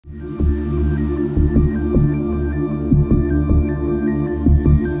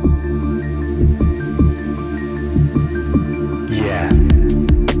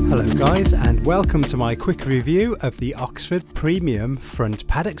and welcome to my quick review of the Oxford Premium front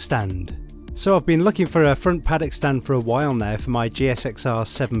paddock stand. So I've been looking for a front paddock stand for a while now for my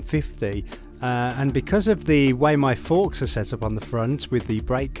GSX-R750 and because of the way my forks are set up on the front with the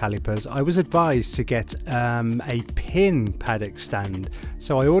brake calipers, I was advised to get a pin paddock stand.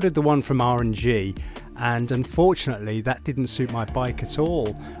 So I ordered the one from R&G, and unfortunately that didn't suit my bike at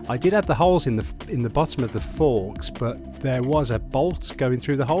all. I did have the holes in the bottom of the forks, but there was a bolt going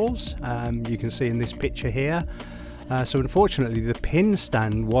through the holes, you can see in this picture here. So unfortunately the pin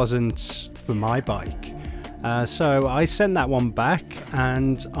stand wasn't for my bike. So I sent that one back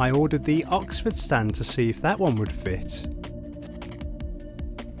and I ordered the Oxford stand to see if that one would fit.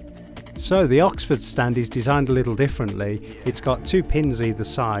 So the Oxford stand is designed a little differently. It's got two pins either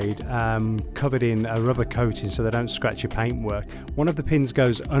side, covered in a rubber coating so they don't scratch your paintwork. One of the pins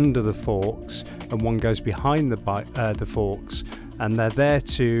goes under the forks and one goes behind the forks, and they're there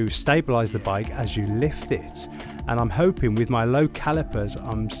to stabilise the bike as you lift it. And I'm hoping with my low calipers,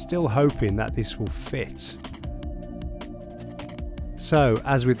 I'm still hoping that this will fit. So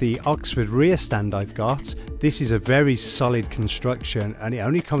as with the Oxford rear stand I've got, this is a very solid construction and it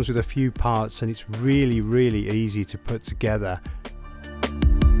only comes with a few parts, and it's really easy to put together.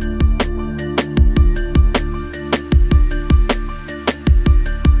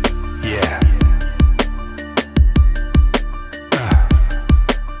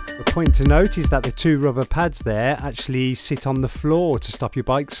 The point to note is that the two rubber pads there actually sit on the floor to stop your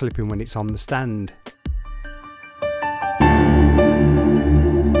bike slipping when it's on the stand.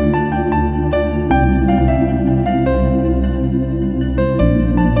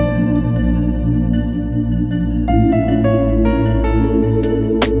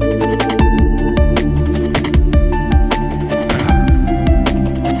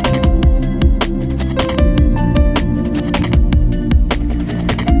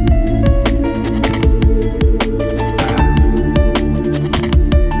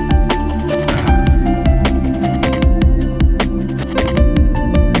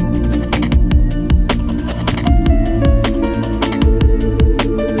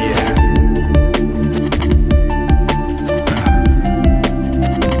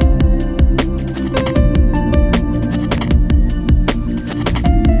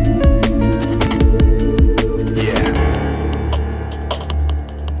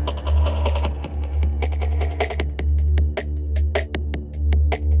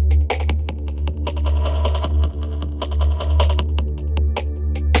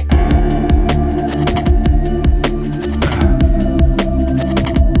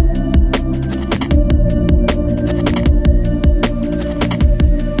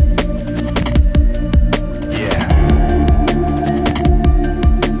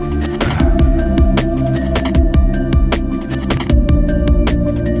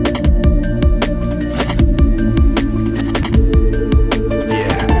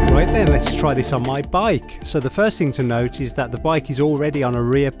 Let's try this on my bike. So the first thing to note is that the bike is already on a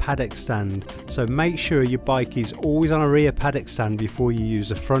rear paddock stand, so make sure your bike is always on a rear paddock stand before you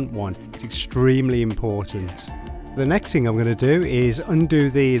use a front one. It's extremely important. The next thing I'm going to do is undo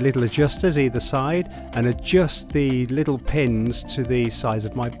the little adjusters either side and adjust the little pins to the size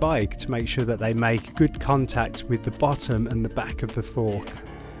of my bike to make sure that they make good contact with the bottom and the back of the fork.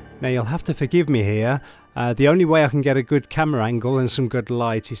 Now you'll have to forgive me here. The only way I can get a good camera angle and some good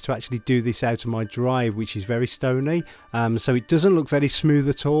light is to actually do this out of my drive, which is very stony, so it doesn't look very smooth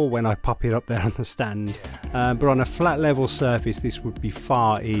at all when I pop it up there on the stand, but on a flat level surface this would be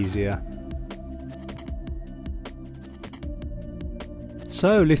far easier.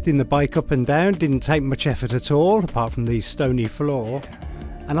 So lifting the bike up and down didn't take much effort at all, apart from the stony floor,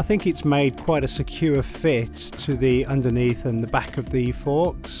 and I think it's made quite a secure fit to the underneath and the back of the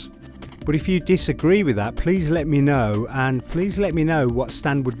forks. But if you disagree with that, please let me know, and please let me know what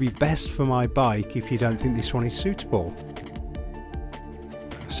stand would be best for my bike if you don't think this one is suitable.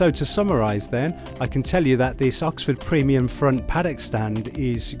 So to summarise then, I can tell you that this Oxford Premium front paddock stand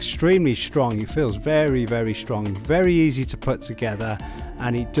is extremely strong. It feels very strong, very easy to put together,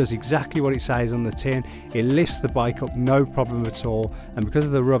 and it does exactly what it says on the tin. It lifts the bike up no problem at all, and because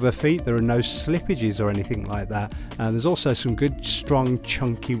of the rubber feet there are no slippages or anything like that, and there's also some good strong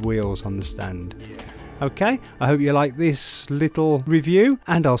chunky wheels on the stand. Okay, I hope you like this little review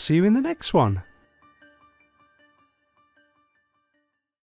and I'll see you in the next one.